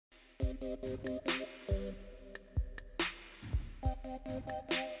Hey,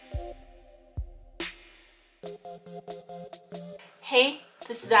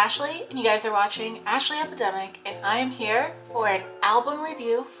 this is Ashley, and you guys are watching Ashley Epidemic, and I am here for an album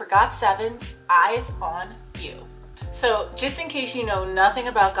review for GOT7's Eyes on You. So, just in case you know nothing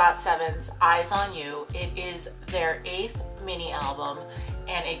about GOT7's Eyes on You, it is their 8th mini album,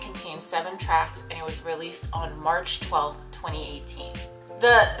 and it contains 7 tracks, and it was released on March 12th, 2018.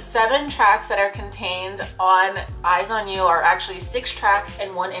 The 7 tracks that are contained on Eyes on You are actually 6 tracks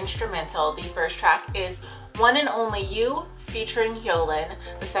and 1 instrumental. The first track is One and Only You, featuring Hyolyn.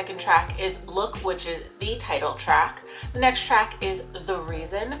 The second track is Look, which is the title track. The next track is The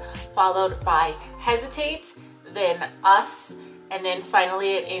Reason, followed by Hesitate, then Us, and then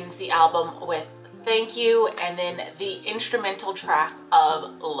finally it ends the album with Thank You, and then the instrumental track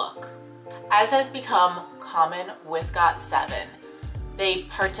of Look. As has become common with GOT7, they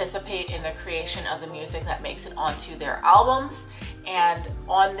participate in the creation of the music that makes it onto their albums, and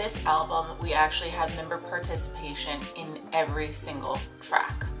on this album we actually have member participation in every single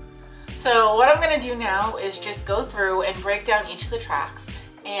track. So what I'm going to do now is just go through and break down each of the tracks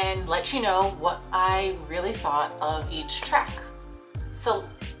and let you know what I really thought of each track. So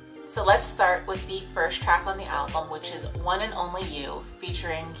let's start with the first track on the album, which is One and Only You,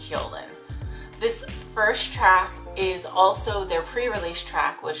 featuring Hyolyn. This first track is also their pre-release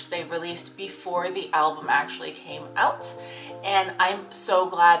track, which they released before the album actually came out, and I'm so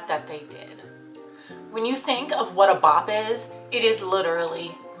glad that they did. When you think of what a bop is, it is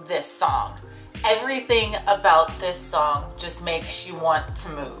literally this song. Everything about this song just makes you want to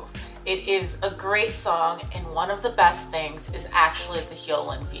move. It is a great song, and one of the best things is actually the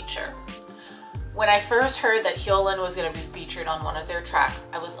Hyolyn feature. When I first heard that Hyolyn was going to be featured on one of their tracks,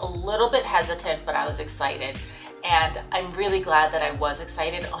 I was a little bit hesitant, but I was excited. And I'm really glad that I was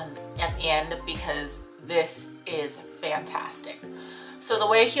excited at the end, because this is fantastic. So the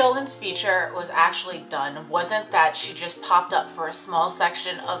way Hyolyn's feature was actually done wasn't that she just popped up for a small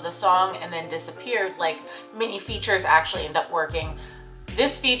section of the song and then disappeared like many features actually end up working.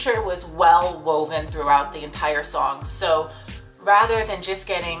 This feature was well woven throughout the entire song. So rather than just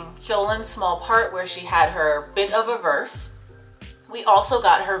getting Hyolyn's small part where she had her bit of a verse, we also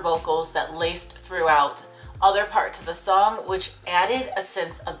got her vocals that laced throughout other parts of the song, which added a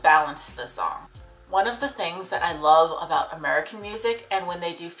sense of balance to the song. One of the things that I love about American music, and when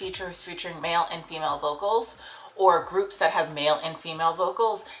they do features featuring male and female vocals, or groups that have male and female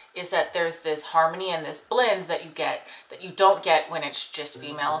vocals, is that there's this harmony and this blend that you get that you don't get when it's just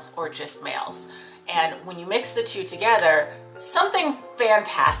females or just males. And when you mix the two together, something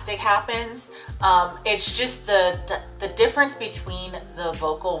fantastic happens. It's just the difference between the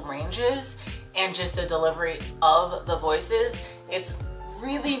vocal ranges and just the delivery of the voices. It's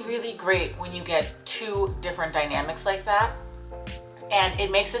really, really great when you get 2 different dynamics like that, and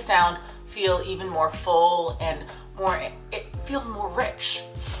it makes the sound feel even more full and it feels more rich.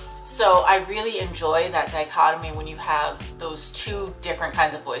 So I really enjoy that dichotomy when you have those 2 different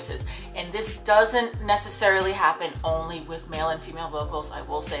kinds of voices. And this doesn't necessarily happen only with male and female vocals, I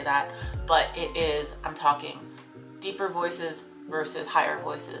will say that, but it is, I'm talking deeper voices versus higher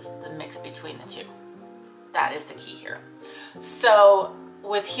voices, the mix between the 2. That is the key here. So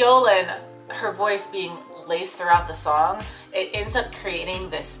with Hyolyn, her voice being laced throughout the song, it ends up creating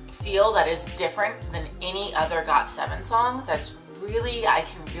this feel that is different than any other GOT7 song that's really, I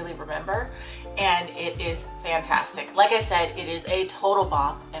can really remember, and it is fantastic. Like I said, it is a total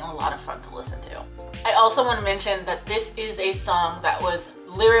bop and a lot of fun to listen to. I also want to mention that this is a song that was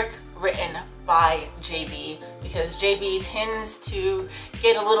lyric written by JB, because JB tends to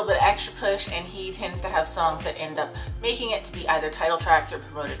get a little bit extra push, and he tends to have songs that end up making it to be either title tracks or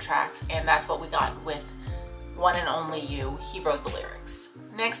promoted tracks, and that's what we got with One and Only You. He wrote the lyrics.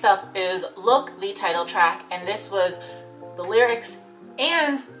 Next up is Look, the title track, and this was the lyrics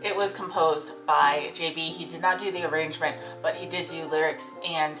and it was composed by JB. He did not do the arrangement, but he did do lyrics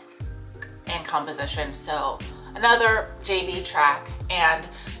and composition. So another JB track, and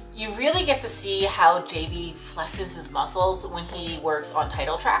you really get to see how JB flexes his muscles when he works on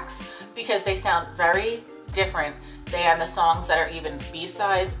title tracks, because they sound very different than the songs that are even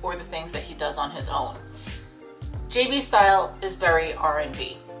B-sides or the things that he does on his own. JB's style is very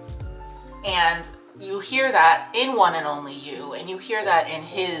R&B, and you hear that in One and Only You, and you hear that in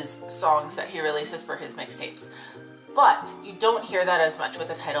his songs that he releases for his mixtapes. But you don't hear that as much with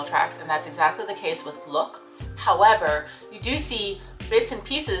the title tracks, and that's exactly the case with Look. However, you do see bits and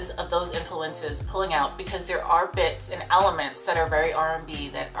pieces of those influences pulling out, because there are bits and elements that are very R&B,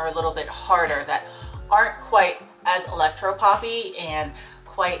 that are a little bit harder, that aren't quite as electro-poppy and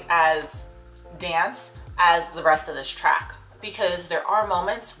quite as dance as the rest of this track, because there are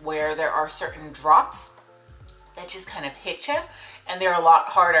moments where there are certain drops that just kind of hit you, and they're a lot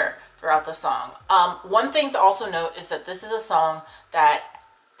harder throughout the song. One thing to also note is that this is a song that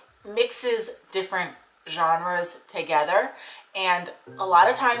mixes different genres together, and a lot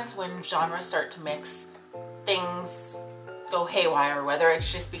of times when genres start to mix, things go haywire, whether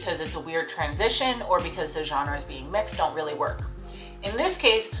it's just because it's a weird transition or because the genres being mixed don't really work. In this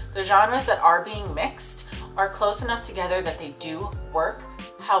case, the genres that are being mixed are close enough together that they do work.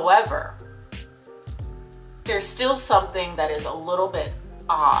 However, there's still something that is a little bit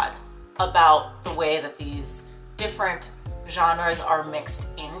odd about the way that these different genres are mixed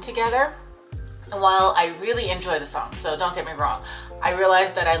in together. And while I really enjoy the song, so don't get me wrong, I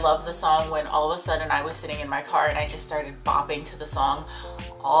realized that I love the song when all of a sudden I was sitting in my car and I just started bopping to the song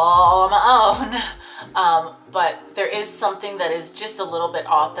all on my own. But there is something that is just a little bit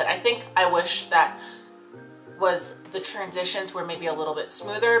off that I think I wish that was the transitions were maybe a little bit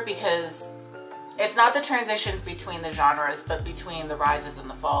smoother, because it's not the transitions between the genres, but between the rises and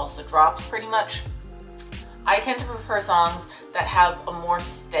the falls, the drops pretty much. I tend to prefer songs that have a more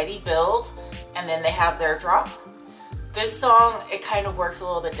steady build and then they have their drop. This song, it kind of works a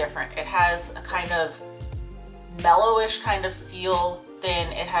little bit different. It has a kind of mellowish kind of feel,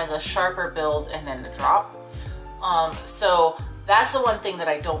 then it has a sharper build and then the drop. So that's the one thing that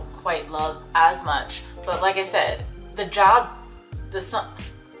I don't quite love as much. But like I said, the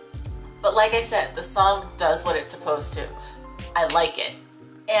song does what it's supposed to. I like it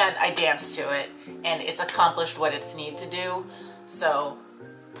and I dance to it, and it's accomplished what it's need to do. So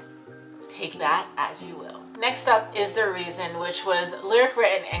take that as you will. Next up is The Reason, which was lyric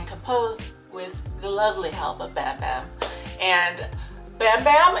written and composed with the lovely help of Bam Bam. And Bam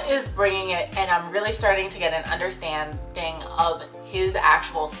Bam is bringing it, and I'm really starting to get an understanding of his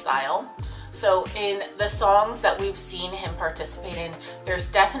actual style. So in the songs that we've seen him participate in,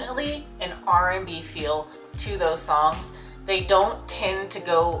 there's definitely an R&B feel to those songs. They don't tend to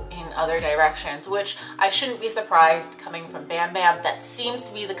go in other directions, which I shouldn't be surprised coming from Bam Bam. That seems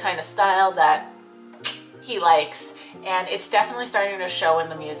to be the kind of style that he likes, and it's definitely starting to show in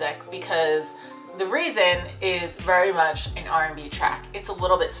the music, because The Reason is very much an R&B track. It's a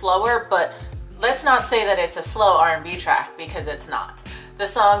little bit slower, but let's not say that it's a slow R&B track, because it's not. The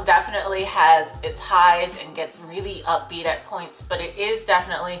song definitely has its highs and gets really upbeat at points, but it is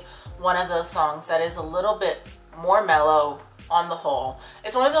definitely one of those songs that is a little bit more mellow on the whole.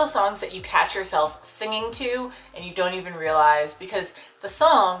 It's one of those songs that you catch yourself singing to and you don't even realize, because the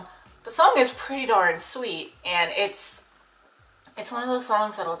song is pretty darn sweet, and it's one of those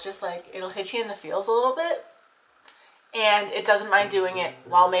songs that'll just like, it'll hit you in the feels a little bit, and it doesn't mind doing it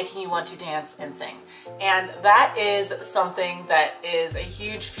while making you want to dance and sing. And that is something that is a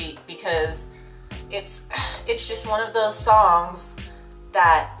huge feat, because it's just one of those songs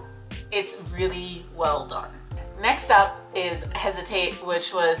that it's really well done. Next up is Hesitate,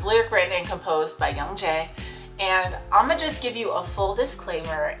 which was lyric written and composed by Young Jae. And I'm gonna just give you a full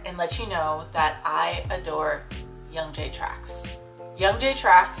disclaimer and let you know that I adore Young Jae tracks. Young Jae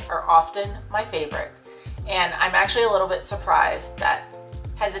tracks are often my favorite, and I'm actually a little bit surprised that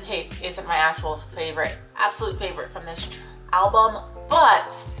Hesitate isn't my actual favorite, absolute favorite from this album,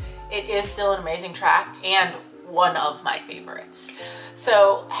 but it is still an amazing track and one of my favorites.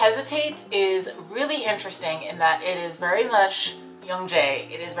 So Hesitate is really interesting in that it is very much Young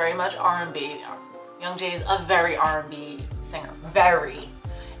Jae. It is very much R&B. Young Jae is a very R&B singer, very.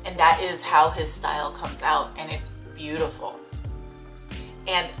 And that is how his style comes out, and it's beautiful.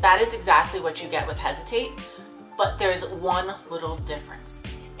 And that is exactly what you get with Hesitate, but there's one little difference,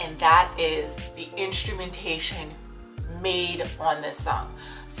 and that is the instrumentation made on this song.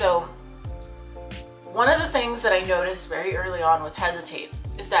 So one of the things that I noticed very early on with Hesitate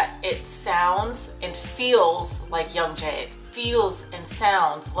is that it sounds and feels like Young Jae. It feels and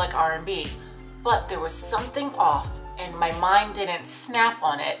sounds like R&B, but there was something off, and my mind didn't snap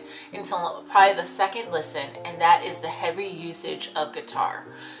on it until probably the second listen, and that is the heavy usage of guitar.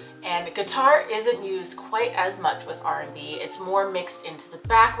 And guitar isn't used quite as much with R&B. It's more mixed into the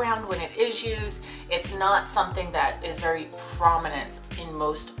background when it is used. It's not something that is very prominent in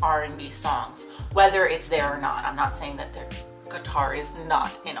most R&B songs, whether it's there or not. I'm not saying that the guitar is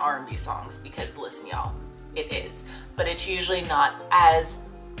not in R&B songs, because listen y'all, it is. But it's usually not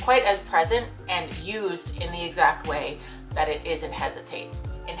quite as present and used in the exact way that it is in Hesitate.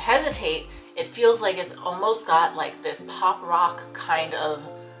 In Hesitate, it feels like it's almost got like this pop rock kind of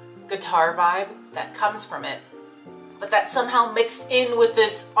guitar vibe that comes from it, but that's somehow mixed in with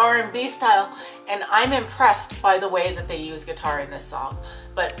this R&B style, and I'm impressed by the way that they use guitar in this song.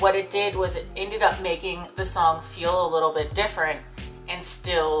 But what it did was it ended up making the song feel a little bit different and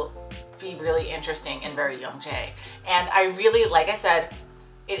still be really interesting and very Young Jae. And I really, like I said,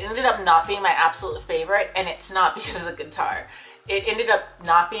 it ended up not being my absolute favorite, and it's not because of the guitar. It ended up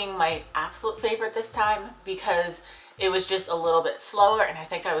not being my absolute favorite this time because it was just a little bit slower, and I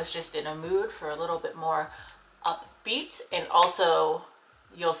think I was just in a mood for a little bit more upbeat, and also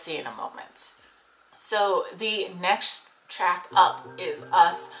you'll see in a moment. So the next track up is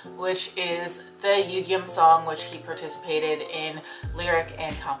Us, which is the Yugyeom song which he participated in lyric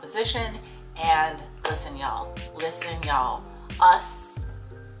and composition. And listen y'all, Us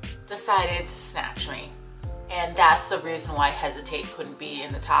decided to snatch me, and that's the reason why Hesitate couldn't be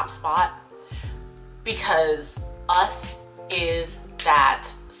in the top spot, because Us is that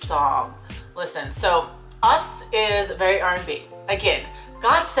song. Listen, so Us is very R&B. Again,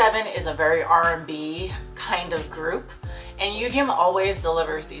 GOT7 is a very R&B kind of group, and Yugyeom always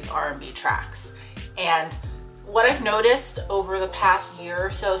delivers these R&B tracks. And what I've noticed over the past year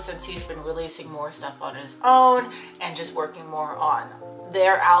or so, since he's been releasing more stuff on his own and just working more on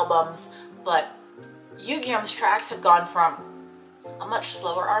their albums, but Yugyeom's tracks have gone from a much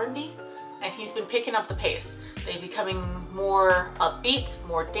slower R&B, and he's been picking up the pace. They're becoming more upbeat,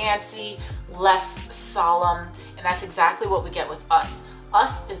 more dancey, less solemn, and that's exactly what we get with Us.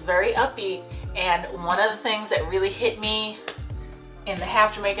 Us is very upbeat, and one of the things that really hit me in the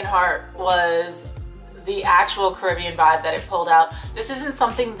half Jamaican heart was the actual Caribbean vibe that it pulled out. This isn't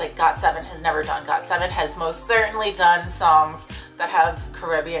something that GOT7 has never done. GOT7 has most certainly done songs that have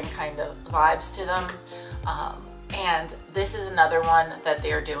Caribbean kind of vibes to them. And this is another one that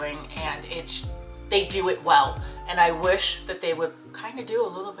they're doing, and they do it well. And I wish that they would kind of do a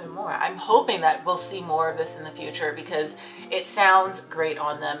little bit more. I'm hoping that we'll see more of this in the future because it sounds great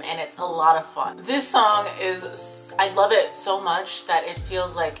on them and it's a lot of fun. This song is, I love it so much that it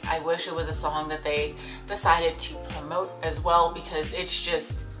feels like I wish it was a song that they decided to promote as well, because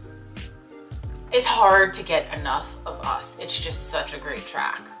it's hard to get enough of Us. It's just such a great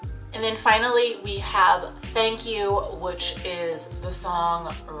track. And then finally we have Thank You, which is the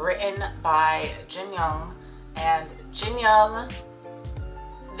song written by Jin Young. And Jin Young,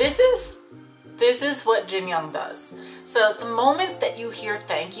 this is what Jin Young does. So the moment that you hear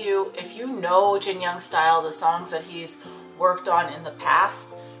Thank You, if you know Jin Young's style, the songs that he's worked on in the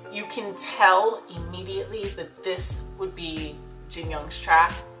past, you can tell immediately that this would be Jin Young's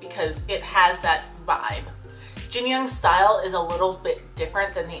track because it has that vibe. Jin Young's style is a little bit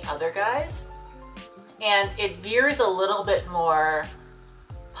different than the other guys, and it veers a little bit more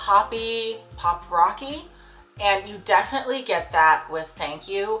poppy, pop rocky, and you definitely get that with Thank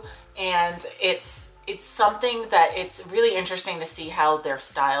You. And it's something that it's really interesting to see how their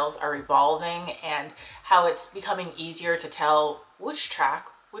styles are evolving and how it's becoming easier to tell which track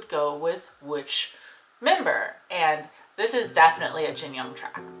would go with which member. And this is definitely a Jin Young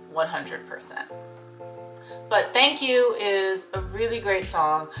track, 100%. But Thank You is a really great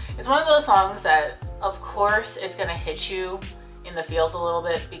song. It's one of those songs that, of course, it's gonna hit you in the feels a little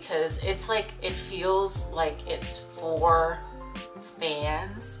bit because it's like, it feels like it's for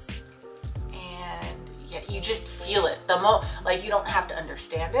fans, and yeah, you just feel it. Like, you don't have to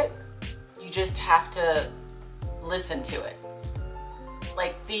understand it, you just have to listen to it.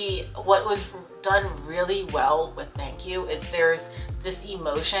 Like, what was done really well with Thank You is there's this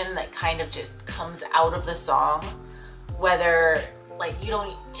emotion that kind of just comes out of the song, whether, like,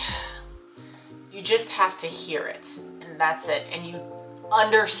 you just have to hear it, and that's it, and you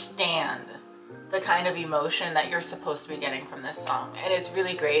understand the kind of emotion that you're supposed to be getting from this song, and it's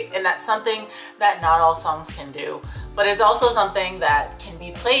really great. And that's something that not all songs can do, but it's also something that can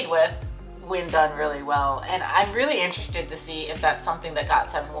be played with when done really well. And I'm really interested to see if that's something that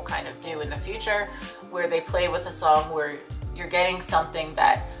GOT7 will kind of do in the future, where they play with a song where you're getting something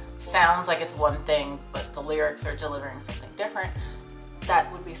that sounds like it's one thing, but the lyrics are delivering something different. That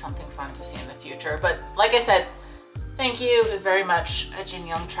would be something fun to see in the future. But like I said, Thank You is very much a Jin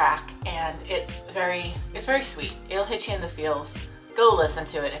Young track, and it's very sweet. It'll hit you in the feels. Go listen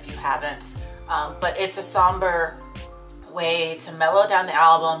to it if you haven't. But it's a somber way to mellow down the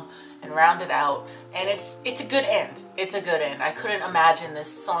album and round it out, and it's a good end. It's a good end. I couldn't imagine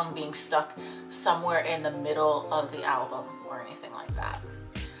this song being stuck somewhere in the middle of the album or anything like that.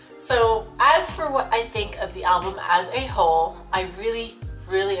 So as for what I think of the album as a whole, I really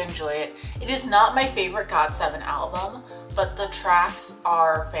enjoy it. It is not my favorite GOT7 album, but the tracks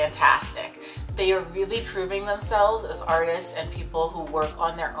are fantastic. they are really proving themselves as artists and people who work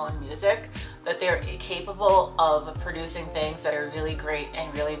on their own music, that they're capable of producing things that are really great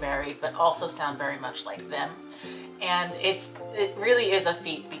and really varied, but also sound very much like them. And it really is a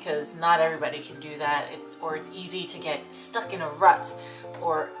feat, because not everybody can do that, or it's easy to get stuck in a rut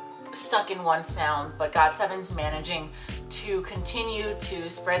or stuck in one sound. But GOT7's managing to continue to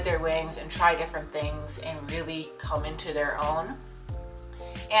spread their wings and try different things and really come into their own.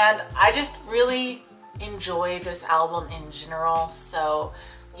 And I just really enjoy this album in general. So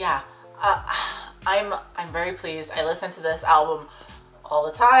yeah, I'm very pleased. I listen to this album all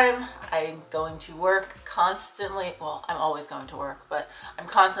the time. I'm going to work constantly. Well, I'm always going to work, but I'm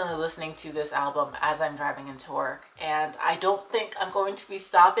constantly listening to this album as I'm driving into work. And I don't think I'm going to be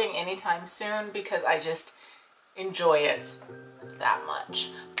stopping anytime soon, because I just enjoy it that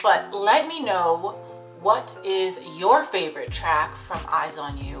much. But let me know, what is your favorite track from Eyes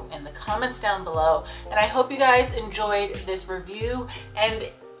on You in the comments down below. And I hope you guys enjoyed this review.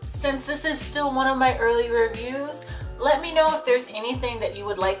 And since this is still one of my early reviews, let me know if there's anything that you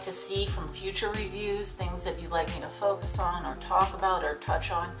would like to see from future reviews, things that you'd like me to focus on or talk about or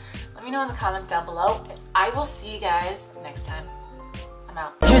touch on. Let me know in the comments down below, and I will see you guys next time. I'm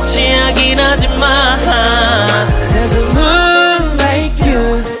out. There's a moon like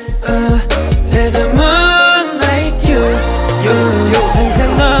you, there's a moon like you,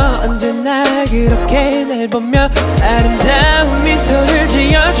 항상 너 언제나 그렇게 날 보며 아름다워.